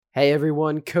Hey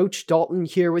everyone, Coach Dalton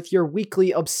here with your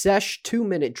weekly Obsesh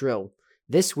 2-minute drill.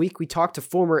 This week we talked to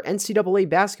former NCAA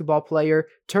basketball player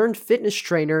turned fitness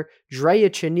trainer Drea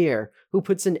Chenier, who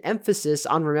puts an emphasis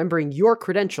on remembering your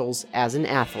credentials as an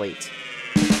athlete.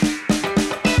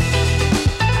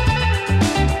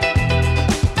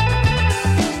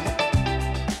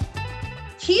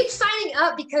 Keep signing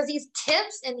up because these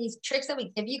tips and these tricks that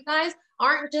we give you guys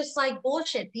aren't just like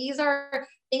bullshit. These are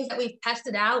things that we've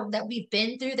tested out, that we've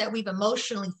been through, that we've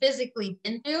emotionally, physically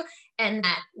been through, and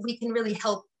that we can really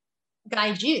help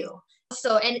guide you.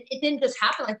 So, and it didn't just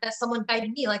happen like that. Someone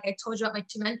guided me. Like I told you about my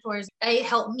two mentors, they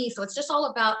helped me. So it's just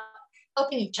all about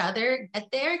helping each other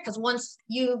get there. Because once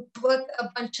you book a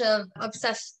bunch of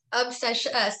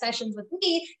sessions with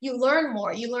me, you learn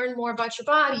more. You learn more about your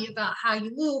body, about how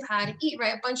you move, how to eat,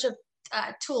 right? A bunch of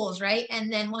tools, right? And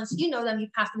then once you know them, you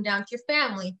pass them down to your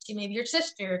family, to maybe your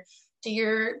sister, to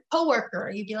your coworker.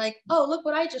 You'd be like, oh, look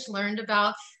what I just learned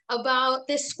about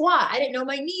this squat. I didn't know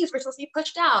my knees were supposed to be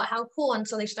pushed out. How cool. And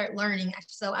so they start learning.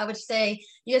 So I would say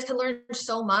you guys can learn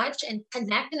so much and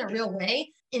connect in a real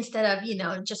way instead of,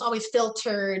 just always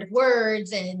filtered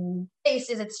words and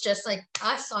faces. It's just like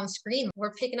us on screen.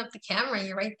 We're picking up the camera and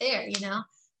you're right there.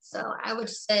 So I would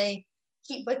say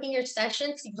keep booking your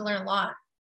sessions. You can learn a lot.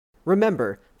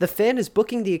 Remember, the fan is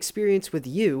booking the experience with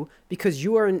you because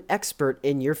you are an expert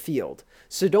in your field.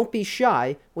 So don't be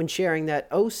shy when sharing that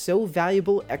oh so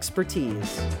valuable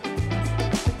expertise.